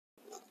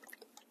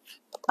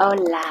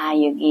Hola,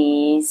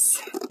 yogis.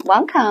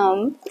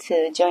 Welcome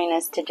to join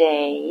us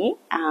today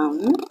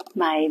on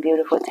my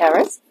beautiful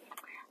terrace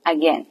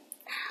again.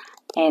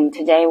 And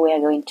today we are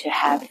going to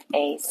have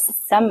a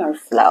summer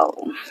flow.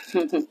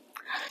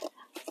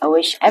 I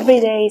wish every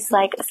day is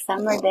like a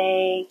summer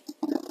day.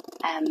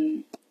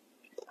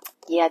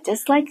 Yeah,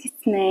 just like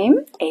its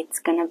name, it's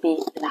gonna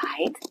be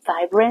light,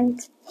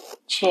 vibrant,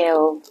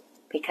 chill,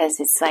 because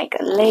it's like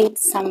a late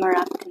summer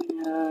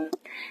afternoon.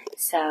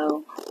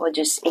 So we'll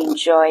just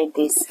enjoy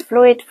this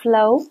fluid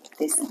flow,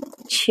 this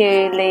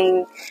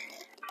chilling,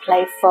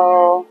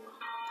 playful,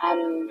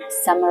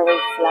 summery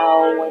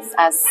flow with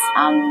us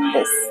on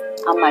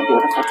my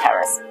beautiful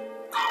terrace.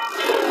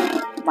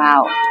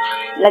 Wow!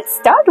 Let's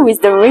start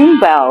with the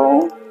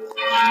rainbow.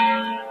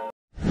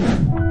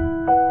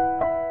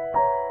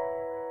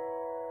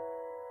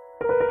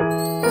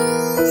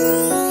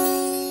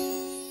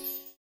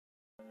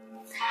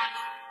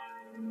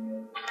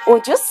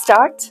 We'll just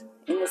start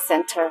in the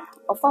center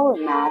of our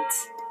mat.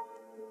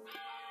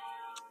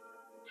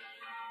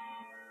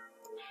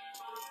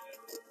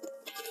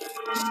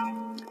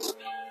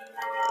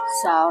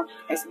 So,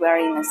 as we're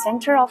in the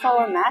center of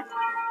our mat,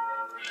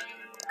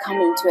 come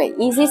into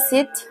an easy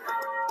sit.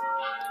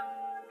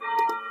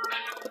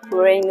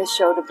 Bring the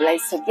shoulder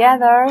blades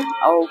together.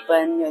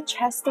 Open your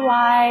chest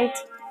wide.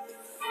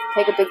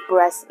 Take a big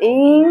breath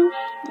in.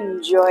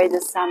 Enjoy the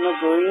summer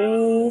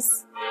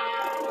breeze.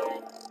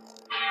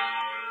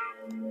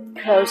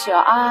 Close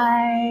your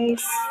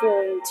eyes.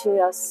 Feel into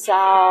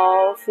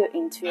yourself. Feel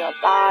into your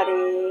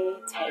body.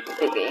 Take a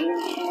big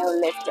inhale.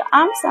 Lift your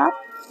arms up.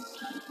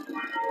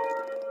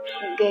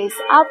 Gaze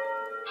up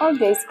or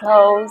gaze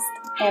closed.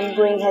 And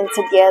bring hands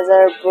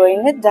together.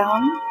 Bring it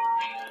down.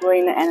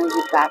 Bring the energy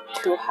back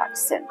to heart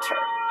center.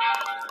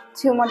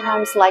 2 more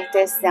times like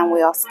this, then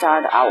we'll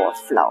start our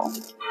flow.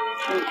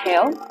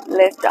 Inhale,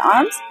 lift the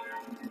arms.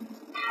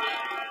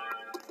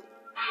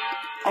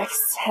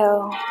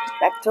 Exhale,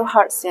 back to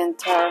heart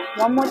center.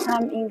 1 more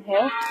time,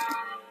 inhale.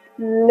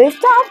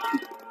 Lift up.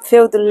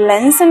 Feel the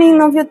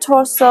lengthening of your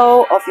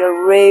torso, of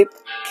your rib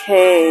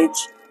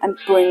cage, and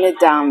bring it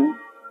down.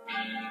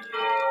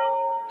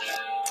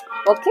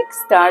 We'll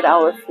kickstart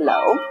our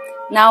flow.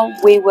 Now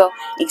we will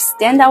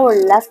extend our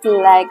left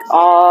leg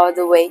all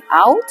the way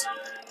out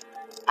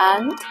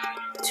and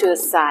to the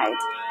side.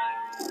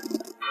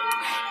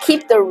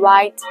 Keep the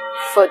right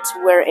foot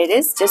where it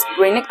is. Just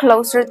bring it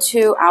closer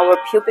to our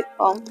pubic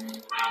bone.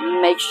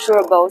 Make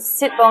sure both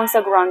sit bones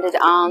are grounded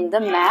on the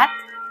mat.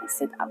 And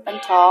sit up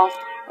and tall.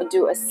 We'll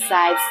do a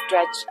side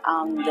stretch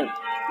on the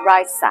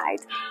right side.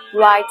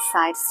 Right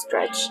side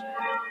stretch.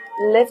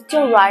 Lift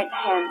your right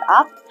hand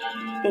up.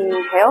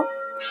 Inhale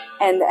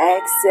and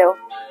exhale.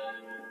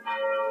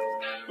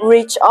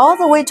 Reach all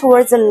the way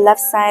towards the left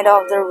side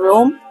of the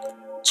room.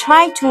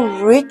 Try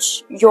to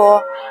reach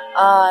your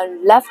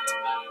left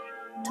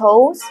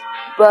toes,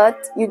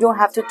 but you don't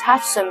have to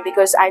touch them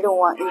because I don't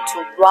want you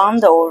to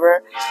round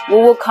over. We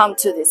will come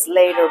to this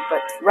later,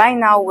 but right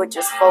now we'll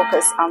just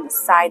focus on the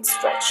side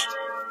stretch.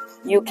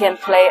 You can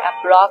play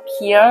a block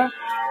here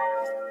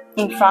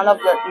in front of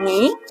the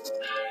knee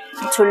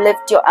to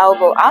lift your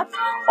elbow up,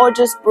 or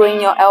just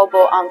bring your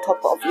elbow on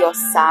top of your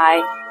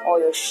thigh or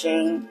your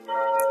shin,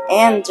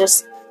 and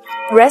just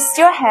rest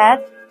your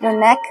head, your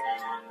neck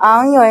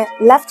on your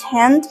left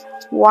hand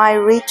while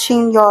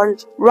reaching your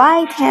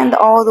right hand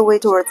all the way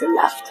towards the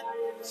left.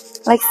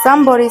 Like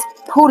somebody's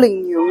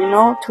pulling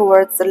you,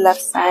 towards the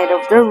left side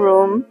of the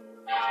room.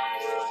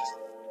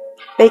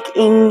 Big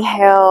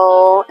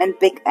inhale and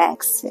big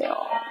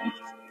exhale.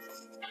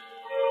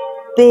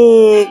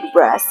 Big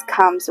breath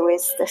comes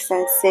with the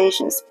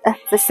sensations.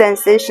 The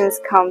sensations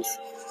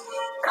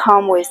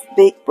come with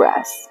big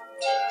breath.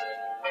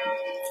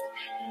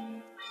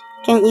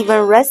 Can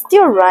even rest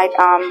your right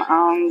arm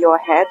on your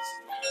head.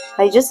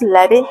 Like just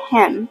let it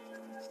hang.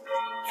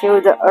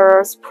 Feel the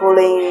earth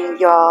pulling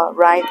your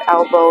right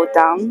elbow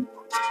down.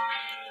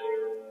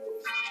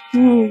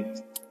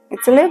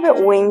 It's a little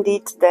bit windy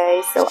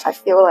today, so I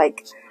feel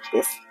like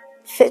this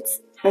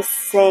fits the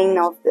scene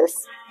of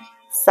this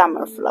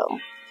summer flow.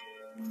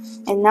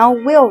 And now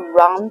we'll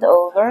round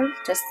over.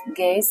 Just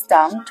gaze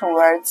down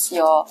towards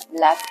your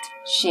left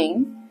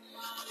shin.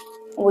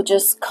 We'll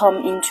just come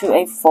into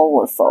a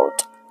forward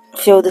fold.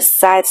 Feel the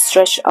side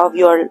stretch of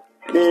your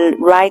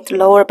right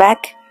lower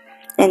back.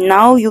 And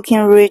now you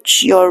can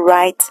reach your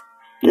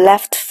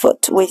left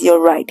foot with your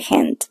right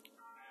hand.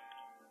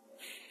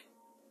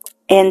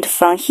 And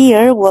from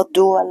here, we'll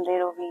do a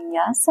little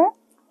vinyasa,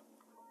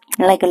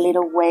 like a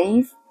little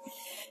wave.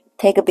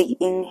 Take a big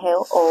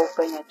inhale,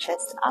 open your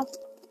chest up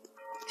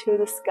to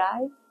the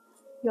sky.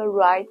 Your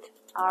right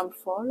arm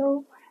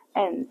follow,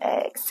 and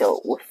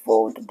exhale, we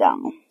fold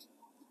down.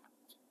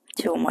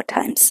 2 more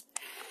times.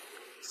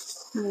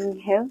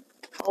 Inhale,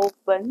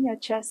 open your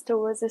chest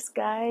towards the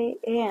sky,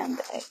 and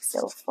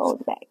exhale,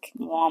 fold back.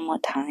 1 more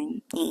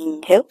time.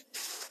 Inhale.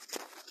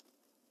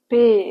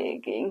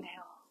 Big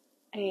inhale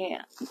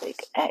and big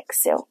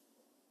exhale.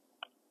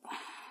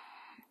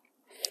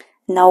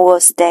 Now we'll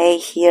stay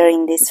here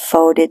in this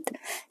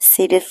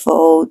seated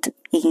fold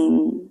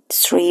in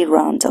 3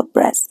 rounds of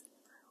breath.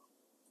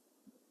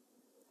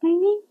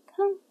 Maybe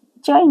come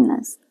join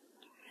us.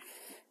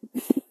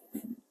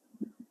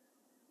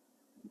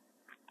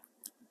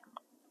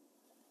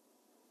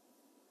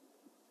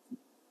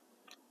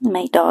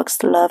 My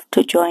dogs love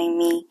to join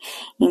me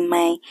in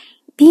my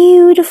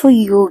beautiful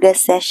yoga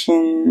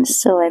sessions,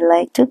 so I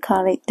like to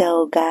call it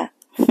doga.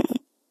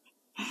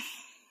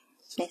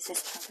 This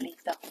is complete.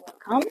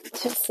 Welcome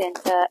to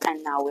center,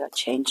 and now we'll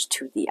change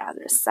to the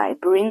other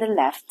side. Bring the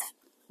left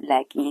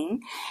leg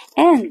in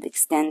and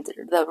extend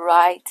the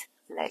right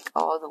leg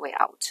all the way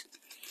out.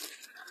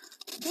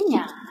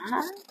 Yeah.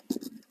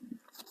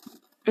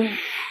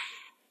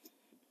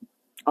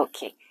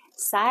 Okay,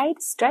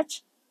 side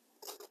stretch.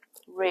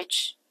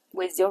 Reach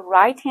with your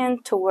right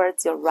hand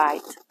towards your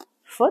right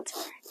foot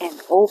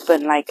and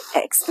open, like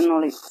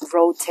externally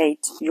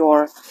rotate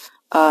your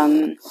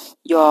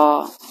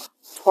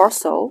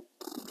torso,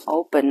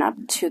 open up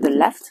to the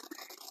left,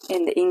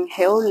 and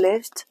inhale,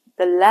 lift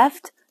the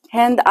left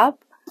hand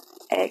up,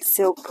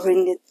 exhale,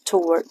 bring it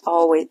toward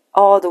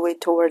all the way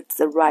towards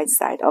the right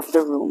side of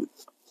the room.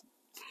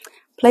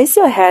 Place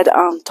your head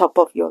on top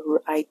of your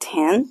right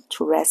hand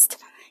to rest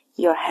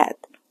your head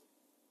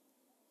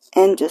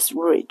and just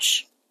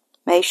reach.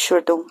 Make sure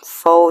don't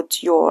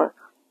fold your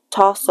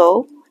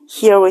torso.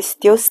 Here we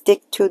still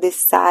stick to this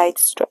side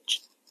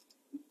stretch.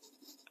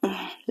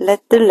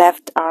 Let the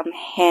left arm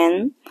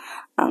hang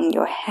on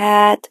your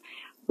head.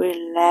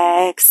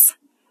 Relax.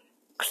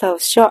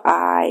 Close your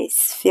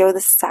eyes. Feel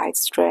the side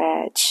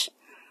stretch.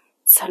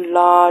 It's a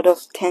lot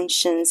of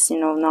tensions,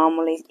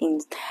 normally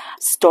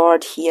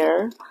stored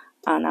here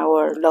on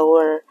our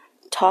lower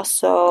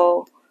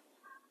torso,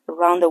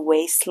 around the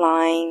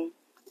waistline.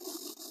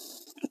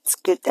 It's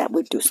good that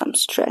we do some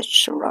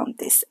stretch around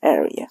this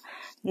area.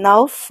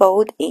 Now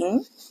fold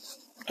in,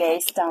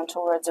 gaze down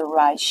towards the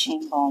right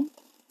shin bone,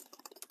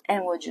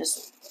 and we'll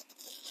just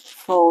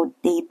fold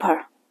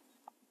deeper.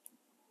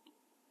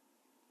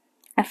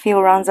 A few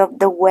rounds of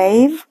the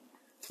wave.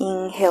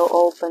 Inhale,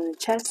 open the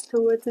chest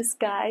towards the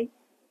sky.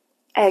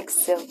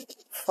 Exhale,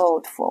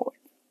 fold forward.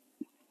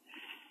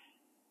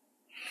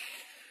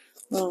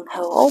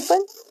 Inhale,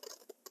 open.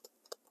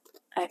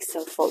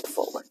 Exhale, fold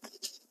forward.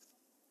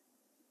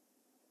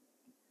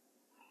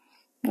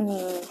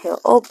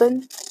 Inhale,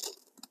 open.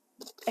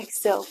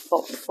 Exhale,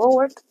 fold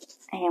forward.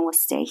 And we'll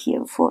stay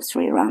here for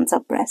 3 rounds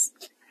of breath.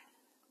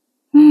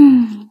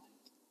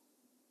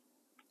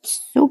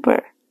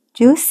 Super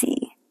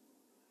juicy.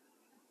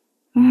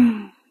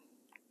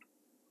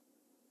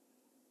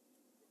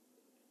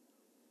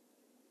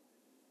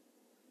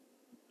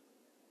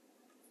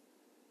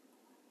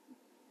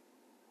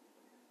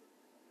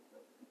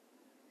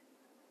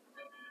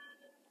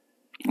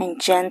 And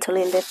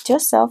gently lift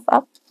yourself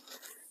up.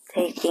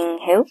 Take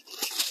inhale.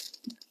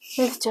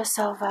 Lift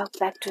yourself up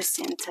back to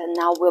center.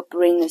 Now we'll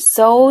bring the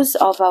soles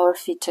of our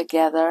feet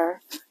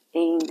together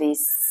in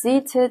this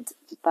seated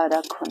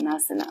Baddha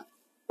Konasana,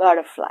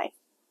 butterfly.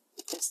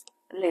 Just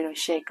a little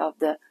shake of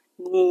the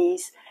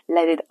knees.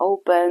 Let it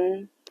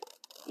open.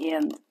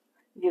 And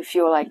you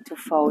feel like to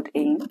fold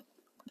in.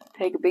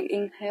 Take a big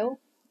inhale.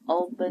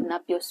 Open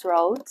up your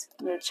throat,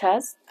 your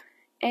chest.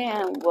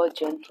 And we'll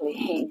gently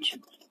hinge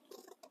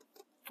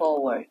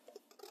forward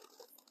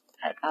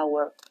at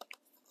our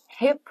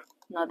hip,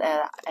 not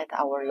at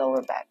our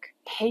lower back.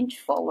 Hinge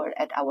forward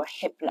at our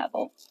hip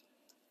level.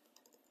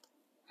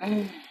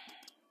 I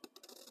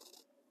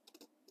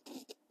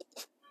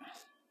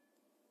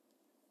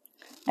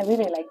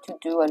really like to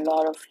do a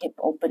lot of hip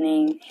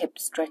opening, hip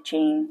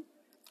stretching,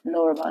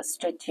 lower back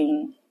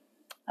stretching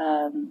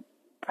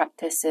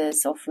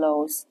practices or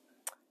flows.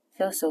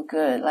 Feels so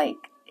good. Like,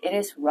 it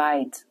is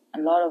right. A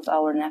lot of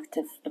our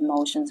negative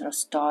emotions are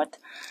stored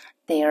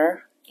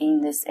there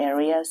in this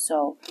area.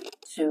 So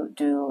to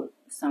do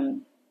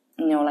some,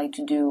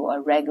 to do a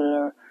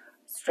regular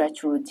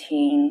stretch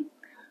routine,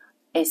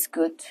 it's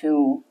good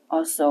to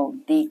also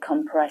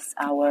decompress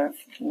our,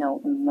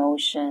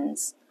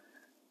 emotions,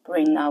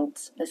 bring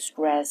out the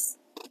stress,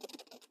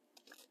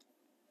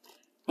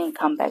 and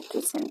come back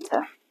to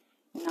center.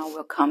 Now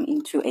we'll come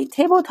into a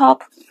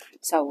tabletop,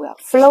 so we'll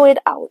flow it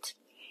out.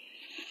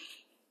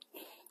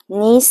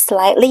 Knees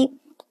slightly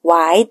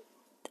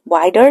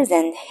wider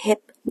than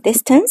hip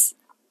distance,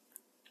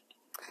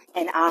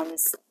 and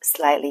arms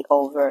slightly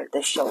over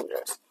the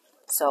shoulders.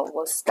 So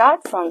we'll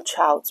start from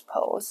child's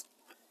pose.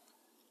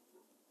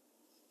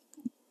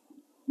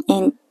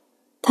 And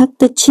tuck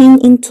the chin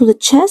into the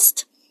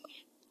chest.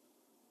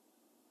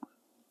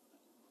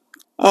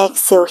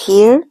 Exhale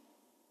here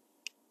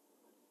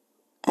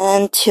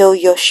until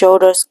your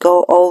shoulders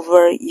go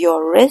over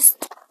your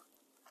wrist,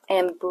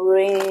 and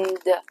bring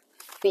the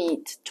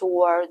feet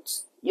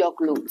towards your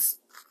glutes.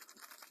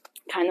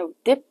 Kind of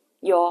dip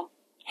your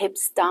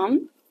hips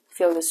down.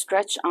 Feel the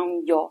stretch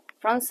on your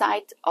front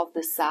side of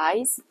the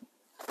thighs,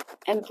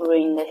 and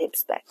bring the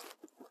hips back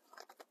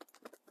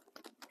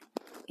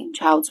in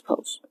child's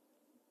pose.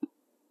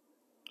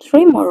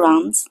 3 more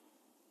rounds.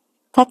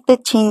 Tuck the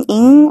chin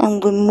in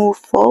and we move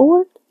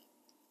forward.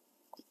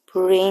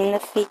 Bring the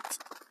feet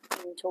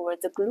in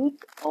towards the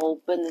glute.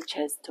 Open the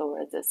chest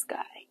towards the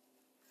sky.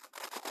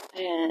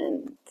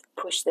 And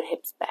push the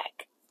hips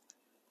back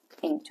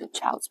into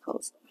child's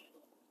pose.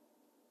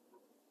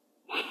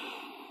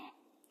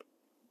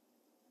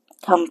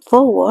 Come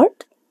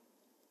forward.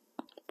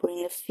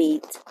 Bring the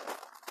feet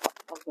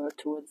over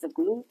towards the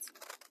glutes.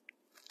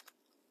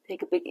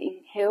 Take a big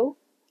inhale.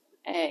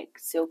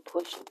 Exhale,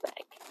 push it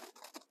back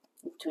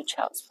into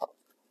child's pose.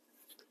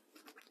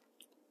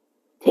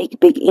 Take a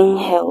big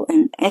inhale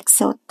and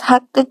exhale.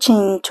 Tuck the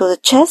chin into the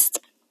chest.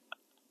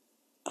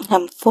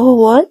 Come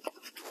forward.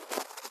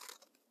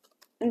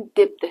 And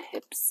dip the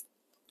hips.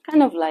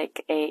 Kind of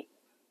like a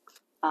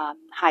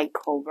high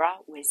cobra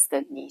with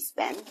the knees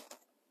bent.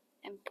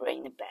 And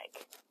bring it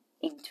back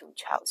into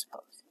child's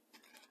pose.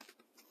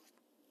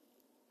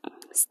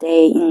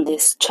 Stay in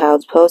this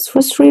child's pose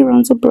for 3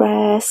 rounds of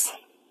breath.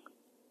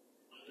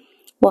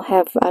 We'll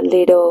have a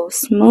little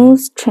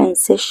smooth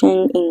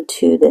transition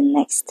into the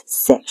next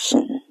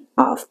section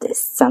of this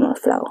summer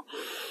flow.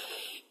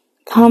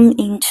 Come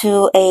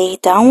into a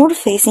downward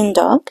facing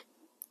dog.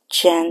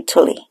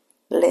 Gently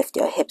lift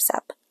your hips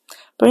up.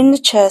 Bring the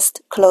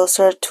chest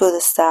closer to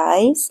the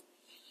sides.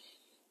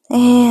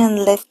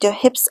 And lift your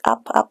hips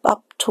up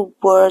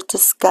toward the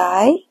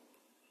sky.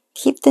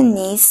 Keep the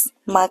knees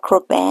micro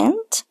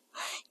bent.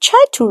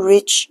 Try to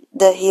reach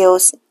the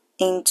heels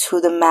into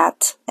the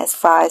mat as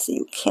far as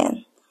you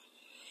can.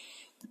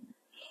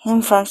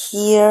 And from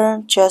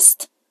here,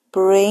 just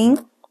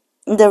bring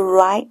the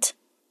right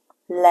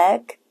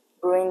leg,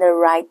 bring the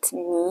right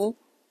knee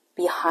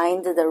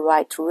behind the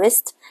right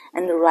wrist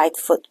and the right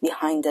foot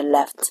behind the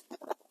left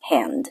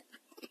hand.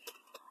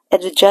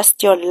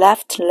 Adjust your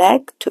left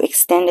leg to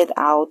extend it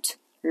out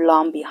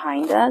long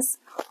behind us.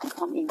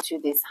 Come into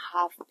this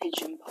half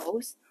pigeon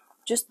pose.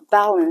 Just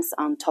balance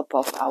on top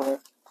of our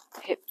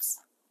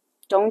hips.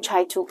 Don't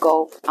try to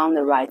go on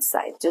the right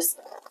side. Just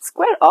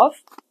square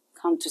off.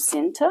 Come to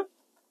center.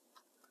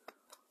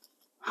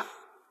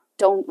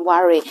 Don't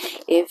worry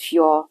if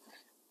your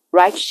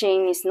right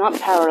shin is not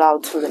parallel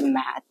to the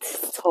mat.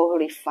 It's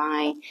totally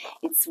fine.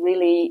 It's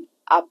really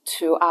up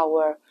to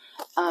our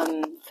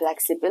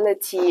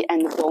flexibility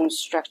and bone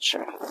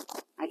structure.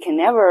 I can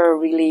never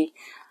really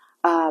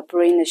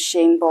bring the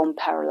shin bone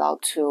parallel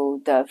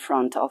to the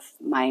front of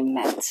my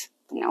mat,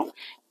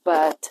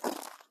 but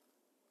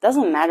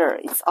doesn't matter.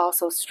 It's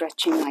also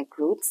stretching my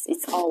glutes.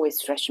 It's always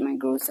stretching my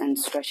glutes and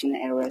stretching the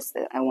areas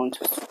that I want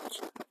to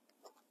stretch.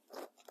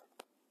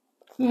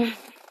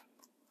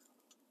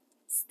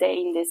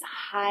 Stay in this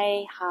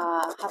high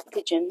half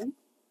pigeon.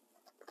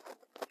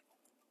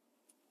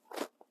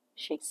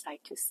 Shake side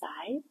to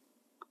side.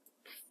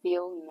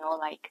 Feel,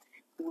 like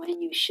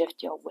when you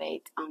shift your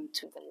weight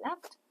onto the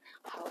left,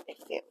 how it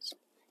feels.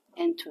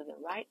 And to the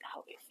right,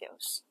 how it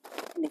feels.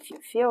 And if you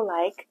feel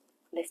like,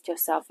 lift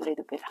yourself a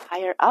little bit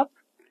higher up.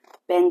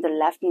 Bend the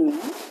left knee.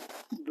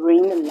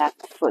 Bring the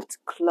left foot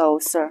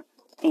closer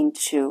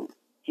into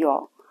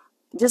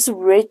just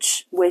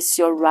reach with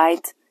your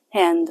right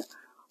hand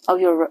of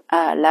your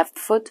left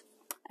foot.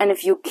 And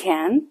if you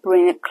can,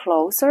 bring it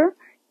closer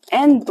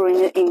and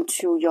bring it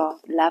into your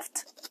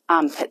left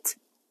armpit.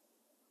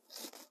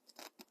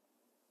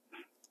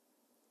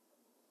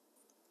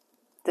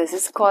 This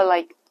is called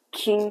like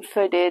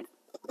king-footed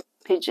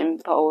pigeon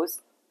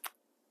pose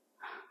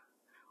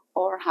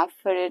or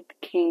half-footed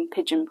king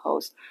pigeon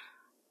pose.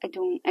 I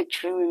don't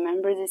actually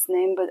remember this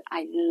name, but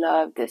I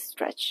love this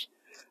stretch.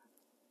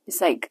 It's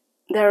like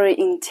very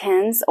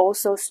intense,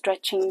 also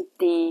stretching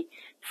the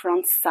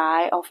front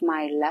side of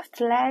my left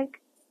leg.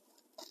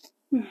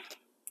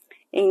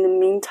 In the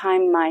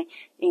meantime, my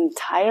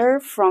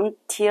entire front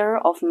tier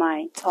of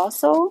my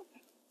torso.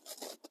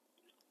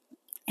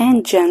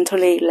 And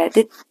gently let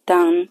it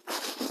down.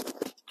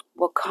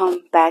 We'll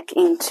come back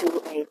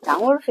into a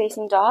downward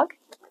facing dog.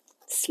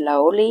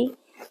 Slowly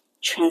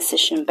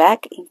transition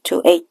back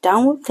into a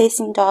downward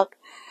facing dog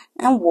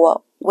and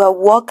we'll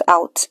walk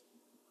out.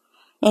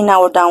 In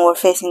our downward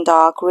facing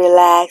dog,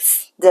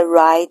 relax the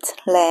right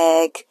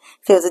leg,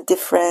 feel the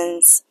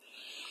difference.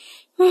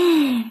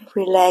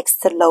 Relax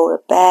the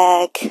lower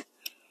back,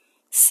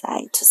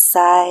 side to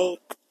side.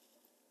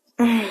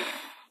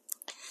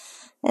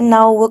 And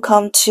now we'll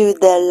come to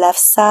the left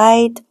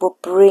side. We'll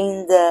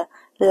bring the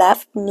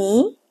left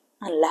knee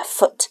and left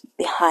foot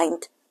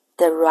behind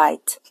the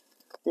right,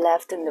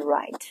 left and the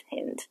right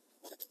hand.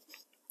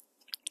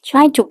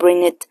 Try to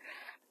bring it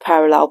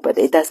parallel, but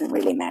it doesn't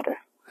really matter.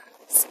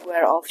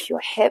 Square off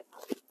your hip.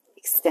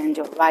 Extend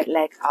your right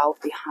leg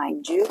out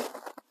behind you.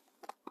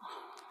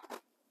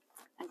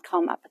 And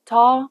come up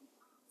tall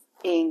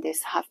in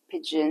this half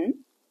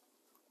pigeon.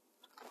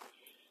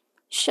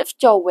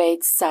 Shift your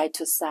weight side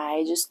to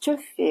side just to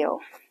feel.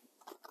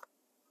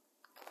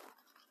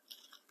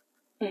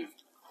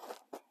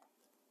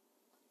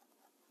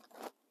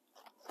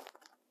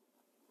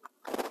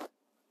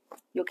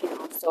 You can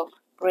also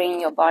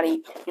bring your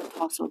body, your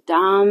torso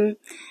down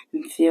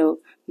and feel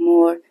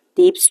more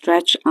deep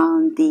stretch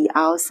on the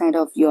outside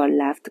of your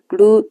left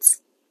glutes.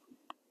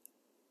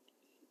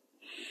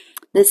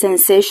 The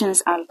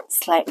sensations are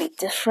slightly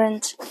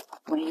different.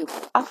 when you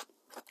go up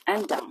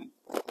and down.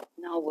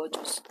 Now we'll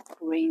just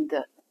bring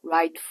the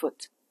right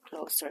foot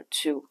closer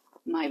to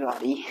my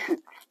body.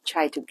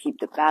 Try to keep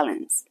the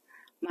balance.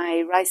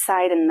 My right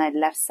side and my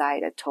left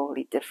side are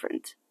totally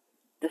different.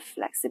 The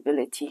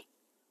flexibility.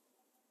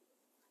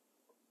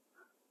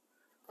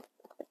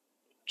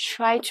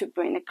 Try to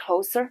bring it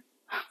closer.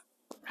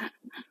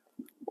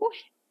 Ooh,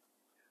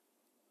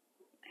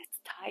 it's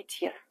tight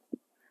here.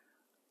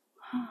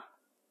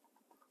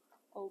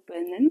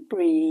 Open and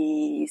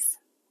breathe.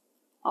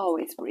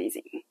 Always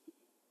breathing.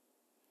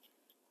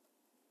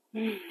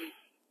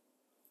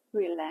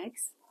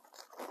 Relax.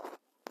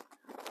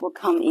 We'll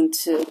come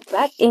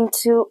back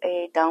into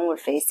a downward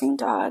facing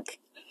dog.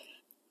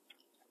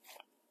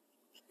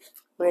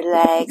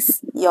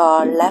 Relax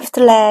your left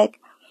leg,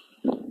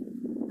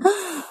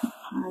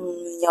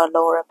 your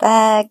lower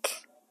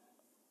back,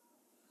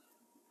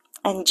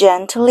 and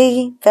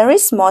gently, very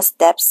small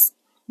steps,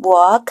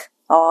 walk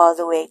all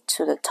the way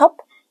to the top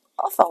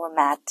of our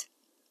mat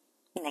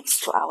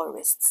next to our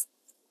wrists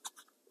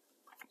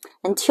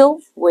until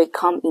we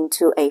come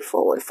into a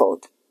forward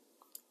fold.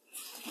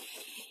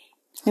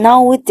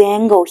 Now we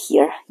dangle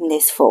here in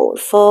this forward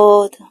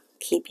fold.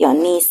 Keep your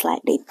knees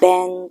slightly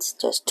bent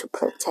just to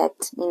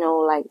protect,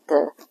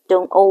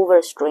 don't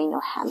overstrain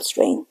your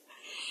hamstring.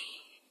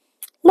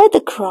 Let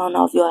the crown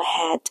of your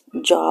head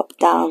drop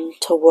down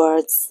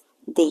towards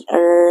the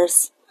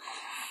earth.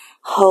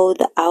 Hold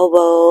the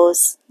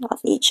elbows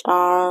of each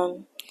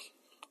arm.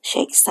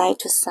 Shake side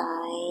to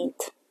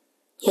side.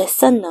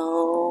 Yes or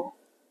no?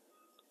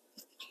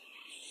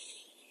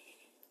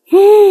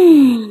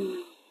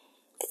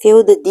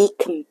 Feel the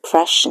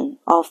decompression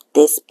of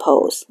this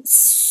pose.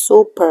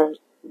 Super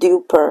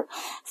duper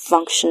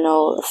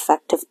functional,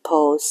 effective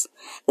pose.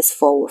 This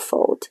forward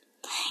fold.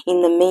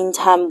 In the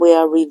meantime, we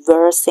are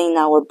reversing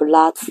our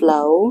blood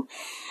flow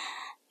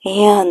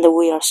and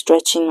we are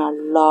stretching a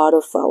lot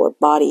of our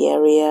body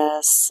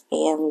areas,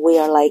 and we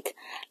are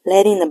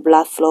letting the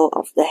blood flow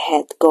of the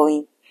head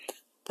going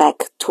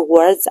back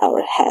towards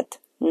our head,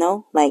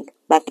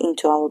 back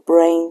into our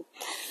brain.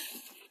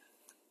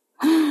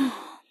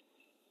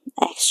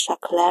 Extra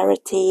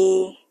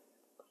clarity.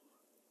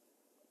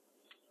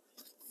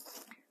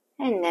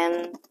 And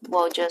then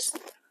we'll just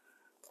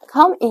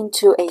come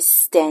into a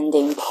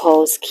standing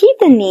pose. Keep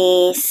the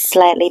knees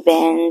slightly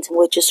bent.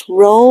 We'll just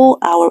roll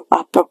our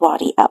upper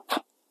body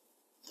up.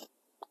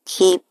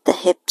 Keep the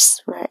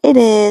hips where it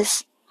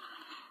is.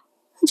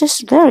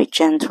 Just very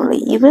gently,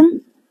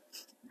 even.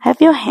 Have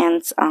your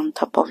hands on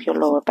top of your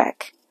lower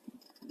back.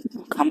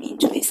 Come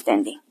into a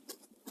standing.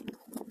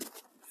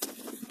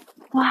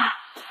 Wow.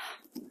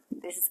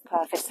 This is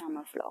perfect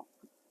summer flow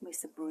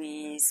with the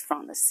breeze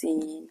from the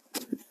sea.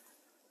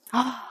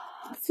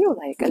 I feel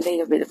like a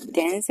little bit of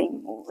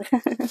dancing mood.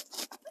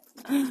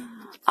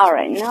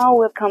 Alright, now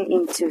we'll come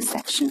into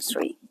section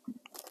 3.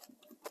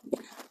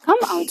 Come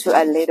on to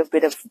a little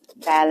bit of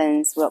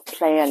balance. We'll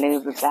play a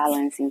little bit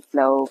balancing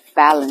flow,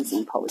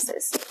 balancing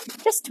poses,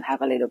 just to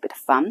have a little bit of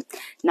fun.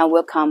 Now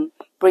we'll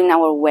bring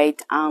our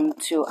weight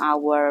onto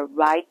our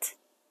right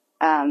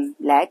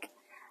leg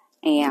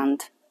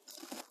and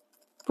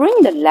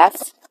bring the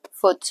left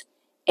foot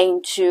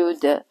into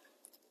the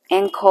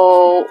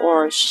ankle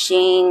or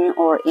shin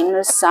or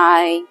inner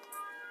thigh,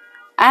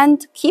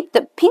 and keep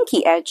the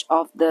pinky edge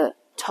of the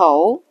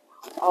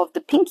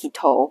pinky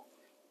toe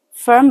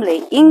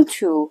firmly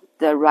into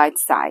the right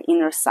side,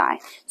 inner thigh,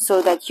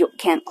 so that you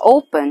can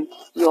open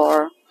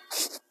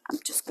I'm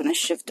just going to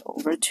shift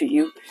over to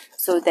you,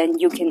 so then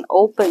you can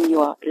open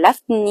your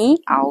left knee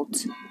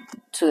out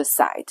to the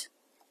side.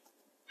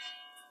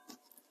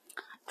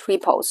 Tree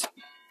pose.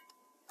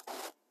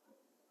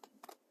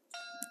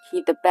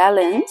 Keep the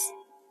balance.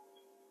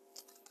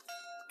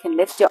 You can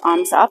lift your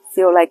arms up,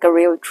 feel like a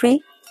real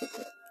tree.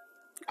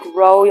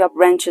 Roll your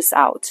branches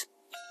out.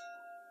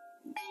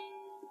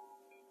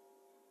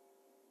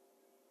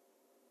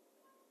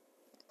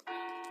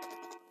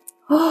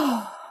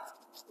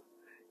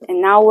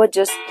 And now we'll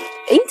just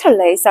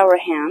interlace our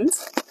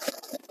hands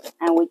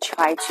and we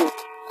try to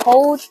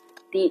hold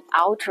the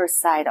outer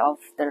side of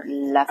the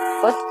left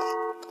foot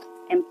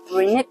and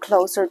bring it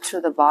closer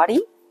to the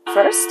body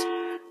first.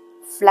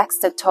 Flex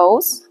the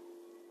toes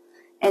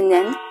and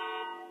then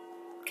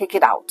kick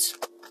it out.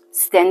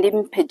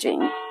 Standing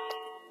pigeon.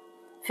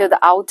 Feel the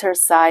outer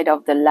side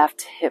of the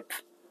left hip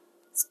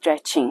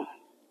stretching.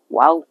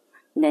 Wow.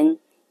 Then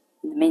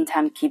in the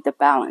meantime, keep the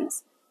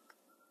balance.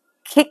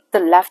 Kick the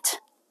left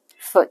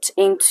foot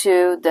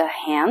into the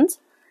hand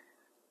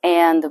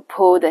and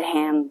pull the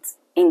hand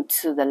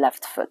into the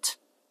left foot.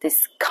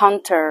 This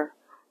counter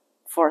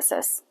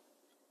forces.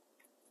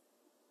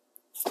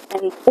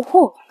 And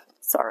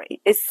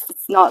it's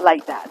not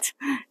like that.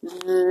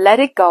 Let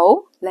it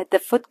go. Let the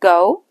foot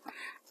go.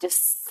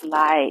 Just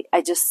slide.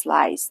 I just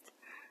sliced.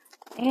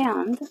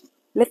 And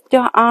lift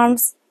your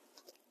arms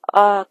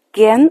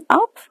again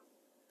up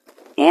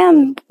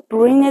and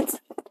bring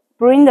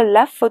the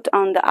left foot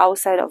on the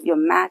outside of your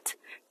mat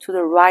to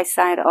the right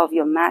side of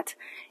your mat,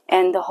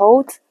 and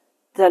hold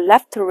the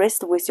left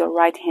wrist with your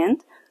right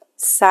hand.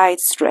 Side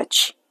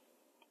stretch.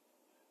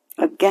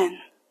 Again,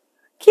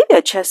 keep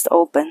your chest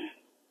open.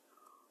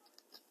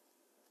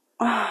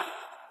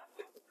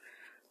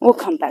 We'll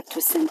come back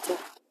to center.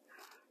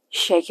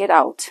 Shake it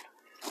out.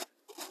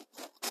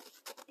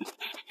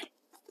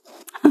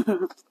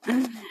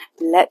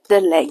 Let the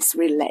legs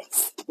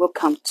relax. We'll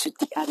come to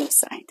the other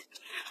side.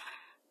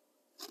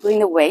 Bring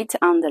the weight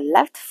on the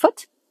left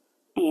foot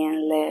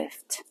and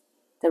lift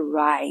the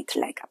right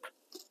leg up.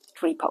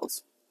 Tree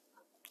pose.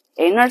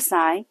 Inner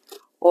thigh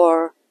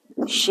or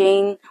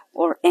shin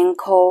or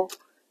ankle,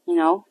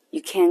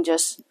 you can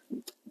just,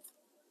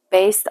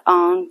 based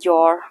on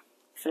your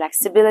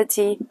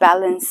flexibility,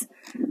 balance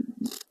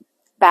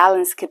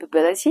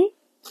capability,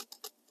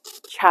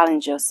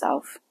 challenge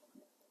yourself.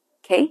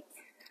 Okay?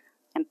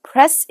 And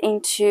press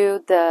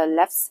into the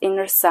left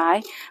inner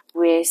thigh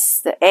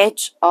with the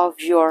edge of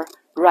your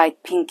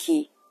right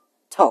pinky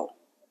toe.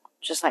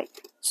 Just like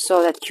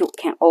so that you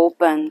can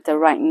open the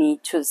right knee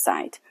to the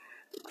side.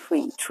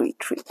 Tree.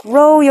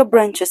 Grow your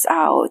branches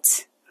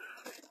out.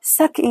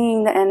 Suck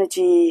in the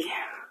energy.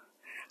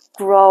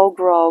 Grow.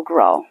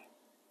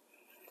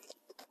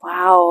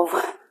 Wow.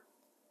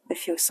 I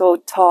feel so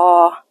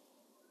tall.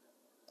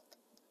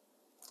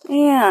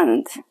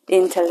 And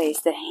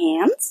interlace the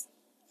hands.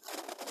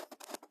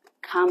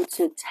 Come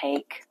to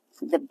take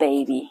the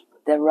baby,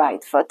 the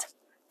right foot.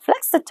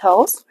 Flex the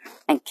toes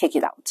and kick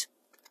it out.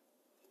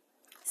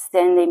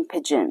 Standing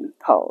pigeon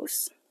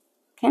pose.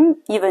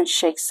 Can even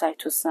shake side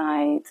to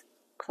side.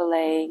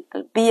 Play.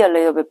 Be a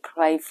little bit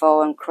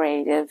playful and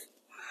creative.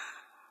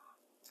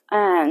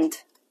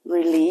 And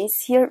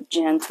release here.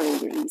 Gently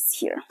release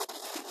here.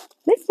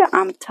 Lift your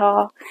arm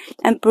tall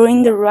and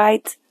bring the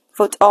right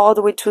foot all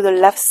the way to the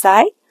left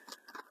side.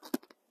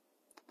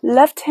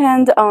 Left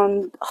hand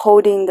on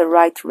holding the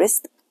right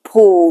wrist.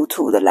 Pull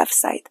to the left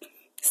side.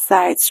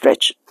 Side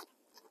stretch.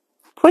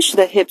 Push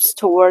the hips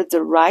towards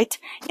the right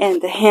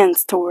and the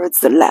hands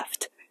towards the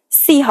left.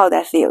 See how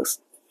that feels.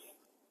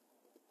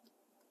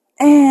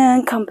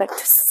 And come back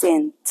to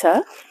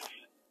center.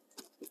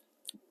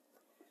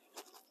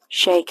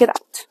 Shake it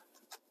out.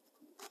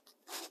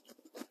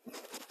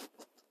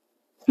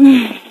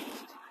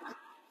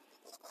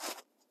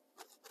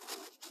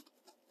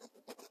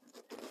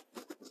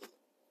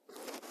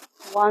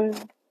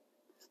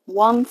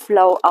 One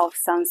flow of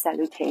sun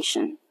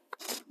salutation.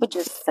 We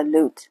just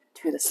salute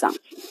to the sun.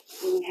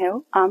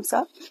 Inhale, arms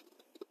up.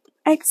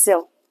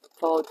 Exhale,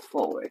 fold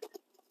forward.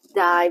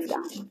 Dive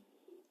down.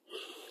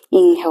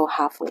 Inhale,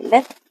 halfway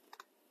lift.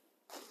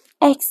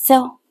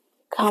 Exhale,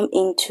 come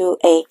into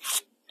a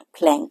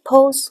plank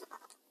pose.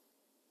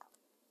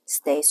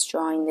 Stay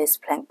strong in this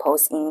plank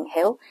pose.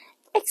 Inhale,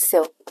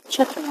 exhale,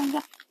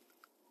 chaturanga.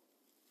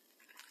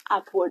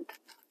 Upward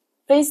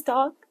face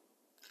dog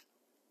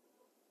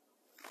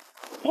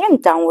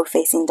and downward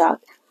facing dog.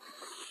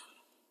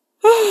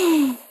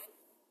 And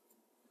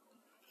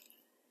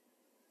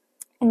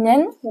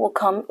then we'll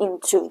come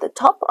into the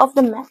top of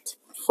the mat.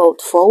 Fold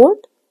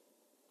forward.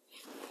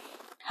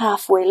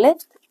 Halfway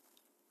lift.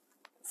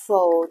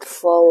 Fold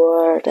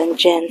forward and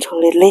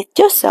gently lift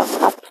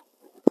yourself up.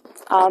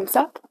 Arms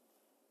up.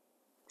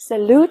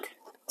 Salute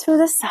to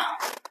the sun.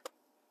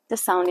 The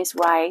sun is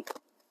right,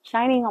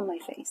 shining on my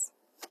face.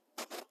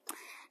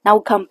 Now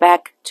we'll come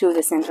back to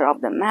the center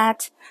of the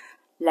mat.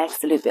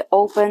 Legs a little bit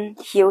open.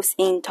 Heels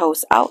in,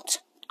 toes out.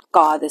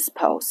 Goddess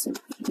pose.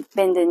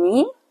 Bend the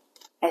knee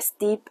as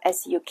deep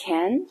as you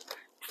can.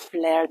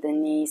 Flare the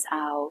knees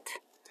out.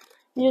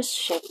 Just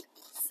shake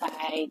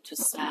side to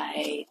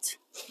side.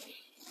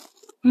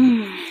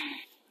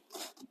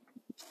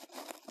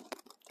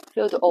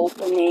 Feel the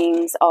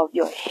openings of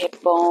your hip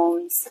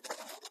bones.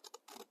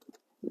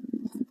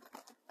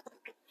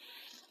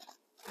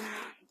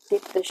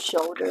 Dip the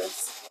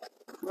shoulders.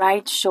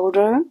 Right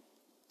shoulder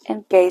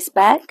and gaze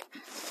back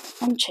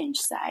and change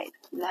side.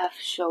 Left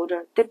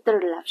shoulder, dip the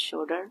left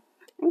shoulder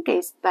and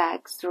gaze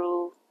back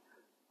through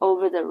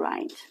over the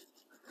right.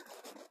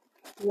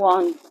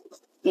 One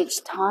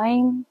each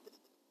time.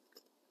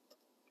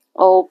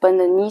 Open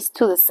the knees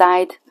to the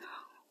side.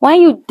 When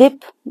you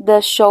dip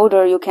the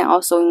shoulder, you can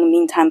also in the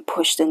meantime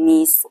push the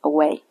knees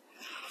away.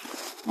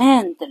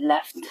 And the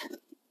left.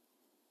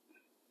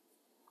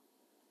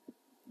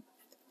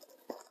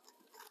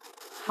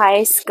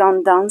 High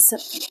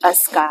Skandasana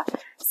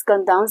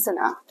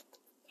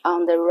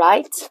on the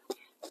right.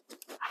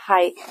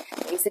 High,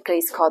 basically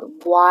it's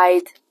called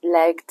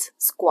wide-legged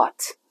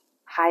squat.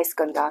 High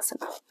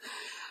Skandasana.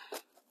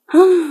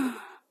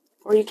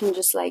 Or you can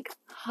just like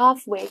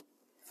halfway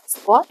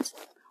squat,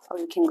 or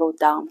you can go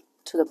down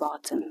to the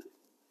bottom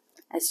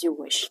as you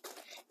wish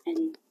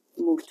and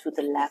move to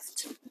the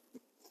left.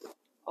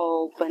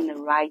 Open the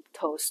right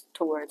toes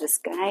toward the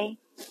sky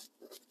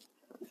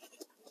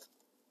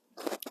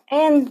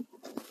and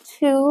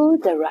to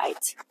the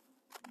right.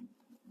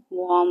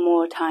 One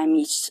more time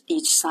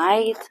each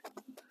side.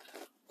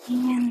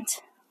 And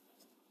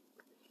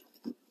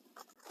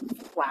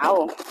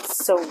wow,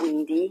 so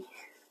windy.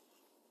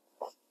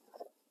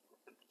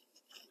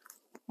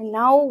 And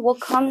now we'll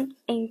come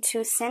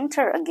into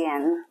center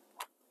again.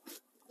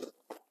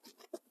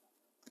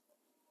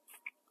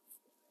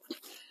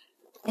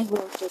 And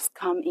we'll just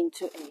come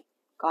into a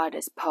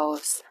goddess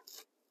pose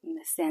in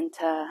the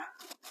center.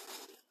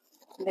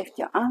 Lift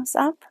your arms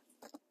up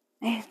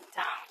and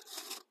down.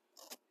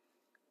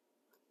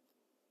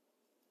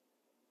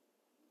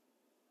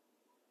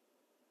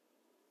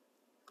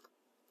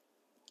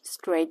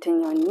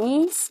 Straighten your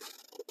knees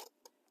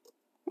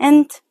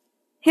and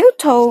heel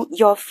toe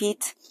your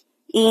feet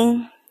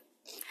in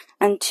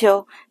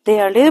until they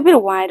are a little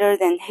bit wider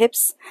than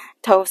hips,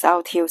 toes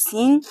out, heels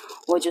in.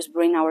 We'll just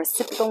bring our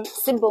sit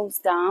bones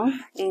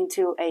down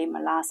into a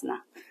malasana.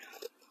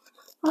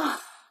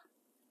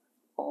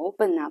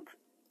 Open up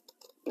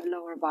your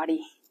lower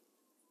body.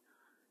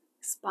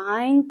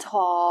 Spine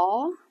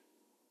tall,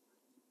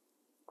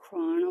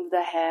 crown of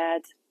the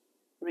head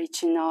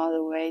reaching all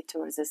the way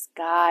towards the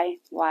sky,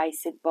 wide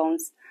sit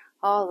bones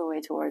all the way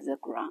towards the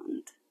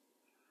ground.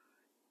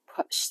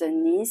 Push the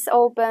knees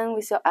open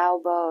with your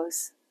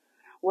elbows.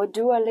 We'll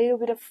do a little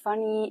bit of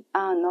fun,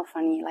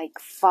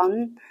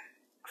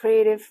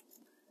 creative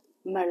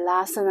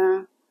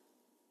malasana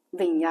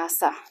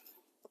vinyasa.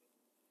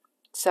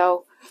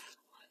 So,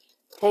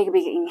 take a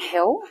big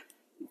inhale,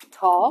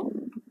 tall.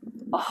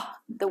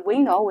 The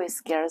wind always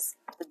scares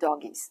the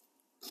doggies.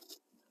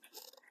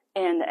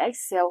 And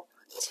exhale,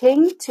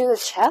 chin to the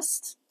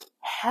chest,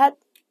 head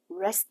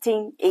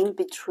resting in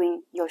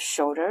between your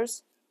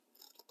shoulders,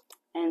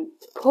 and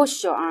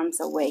push your arms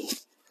away.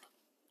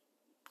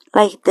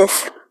 Like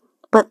this.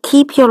 But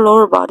keep your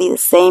lower body the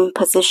same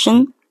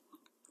position.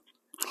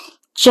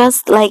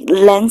 Just like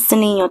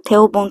lengthening your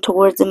tailbone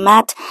towards the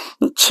mat,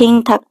 and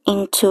chin tucked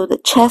into the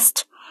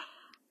chest,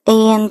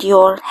 and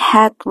your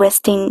head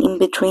resting in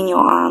between your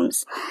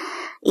arms.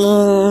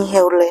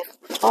 Inhale,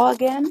 lift tall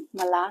again,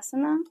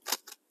 malasana.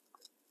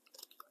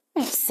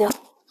 Exhale,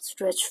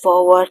 stretch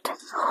forward,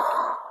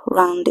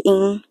 round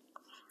in.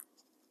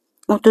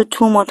 We'll do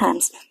 2 more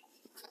times.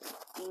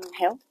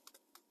 Inhale,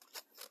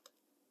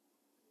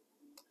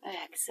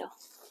 exhale.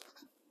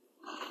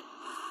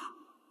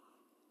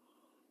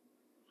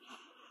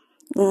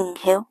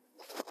 Inhale,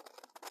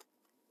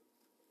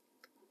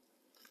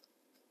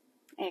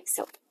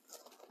 exhale.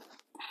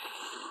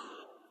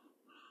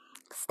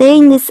 Stay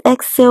in this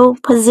exhale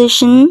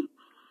position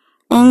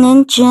and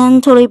then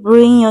gently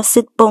bring your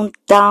sit bone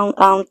down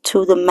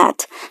onto the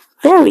mat,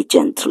 very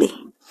gently,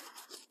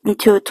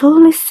 until you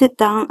totally sit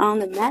down on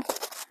the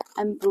mat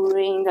and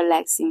bring the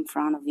legs in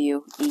front of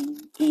you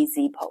in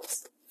easy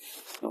pose.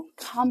 So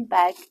come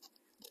back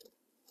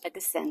at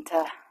the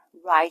center,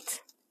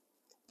 right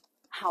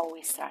how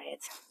we started.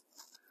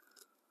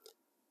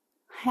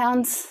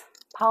 Hands,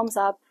 palms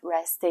up,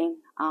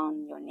 resting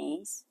on your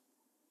knees.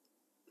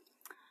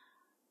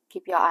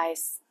 Keep your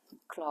eyes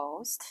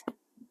closed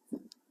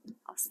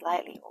or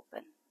slightly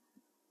open.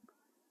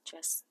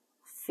 Just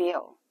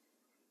feel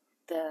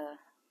the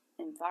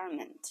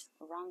environment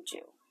around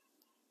you.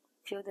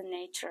 Feel the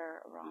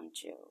nature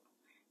around you.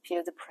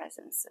 Feel the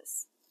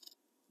presences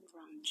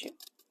around you.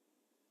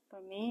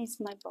 For me, it's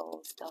my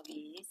both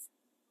doggies.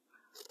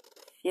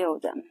 Feel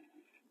them.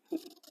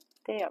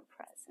 Their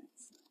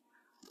presence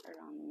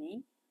around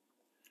me.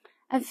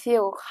 And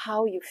feel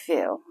how you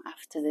feel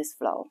after this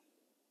flow.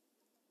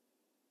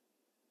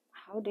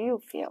 How do you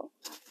feel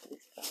after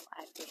this flow?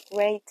 I feel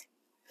great.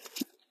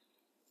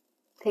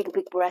 Take a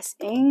big breath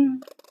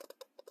in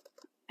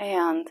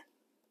and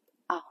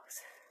out.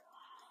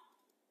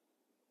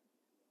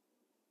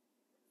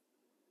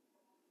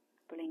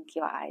 Blink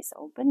your eyes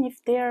open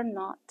if they're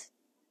not.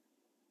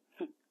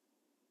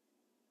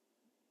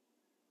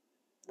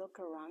 Look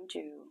around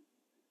you.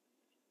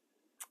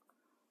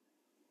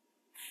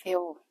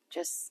 Feel,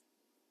 just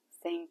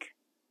think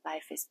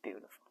life is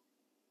beautiful.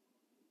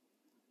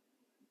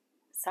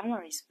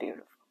 Summer is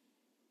beautiful.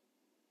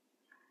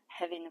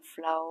 Having a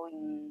flow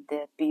in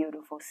the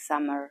beautiful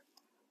summer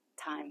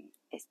time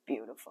is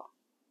beautiful.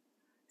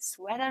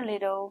 Sweat a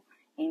little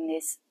in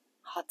this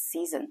hot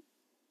season.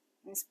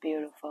 It's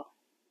beautiful.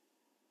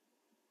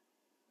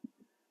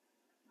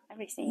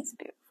 Everything is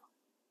beautiful.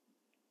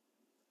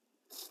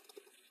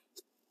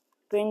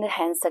 Bring the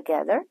hands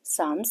together,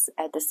 thumbs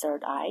at the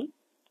third eye,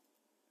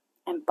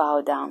 and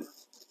bow down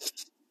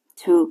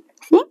to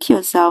thank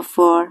yourself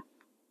for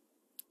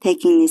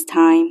taking this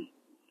time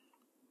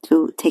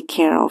to take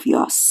care of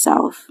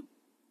yourself.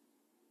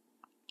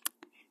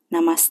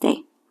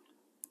 Namaste.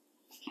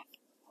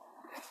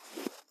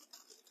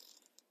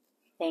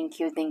 Thank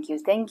you, thank you,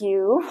 thank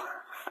you.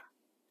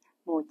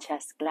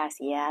 Muchas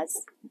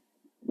gracias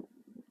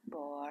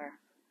por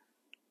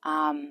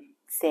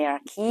ser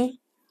aquí,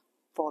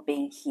 for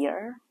being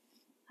here,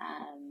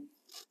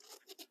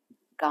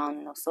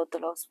 con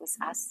nosotros, with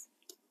us.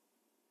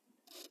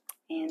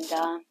 And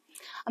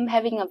I'm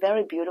having a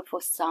very beautiful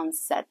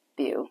sunset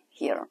view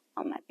here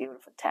on my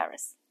beautiful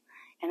terrace.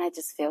 And I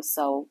just feel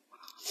so,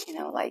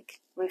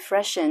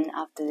 refreshing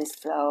after this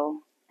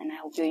flow. And I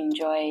hope you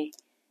enjoy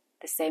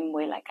the same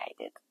way like I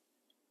did.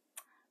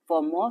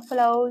 For more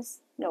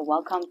flows, you're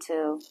welcome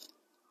to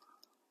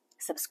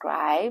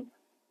subscribe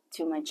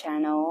to my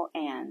channel,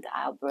 and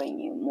I'll bring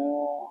you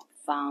more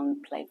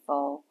fun,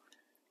 playful,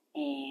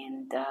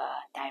 and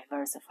diverse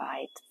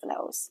diversified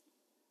flows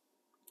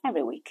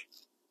every week.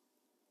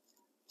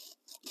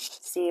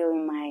 See you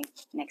in my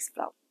next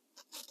flow.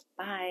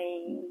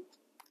 Bye.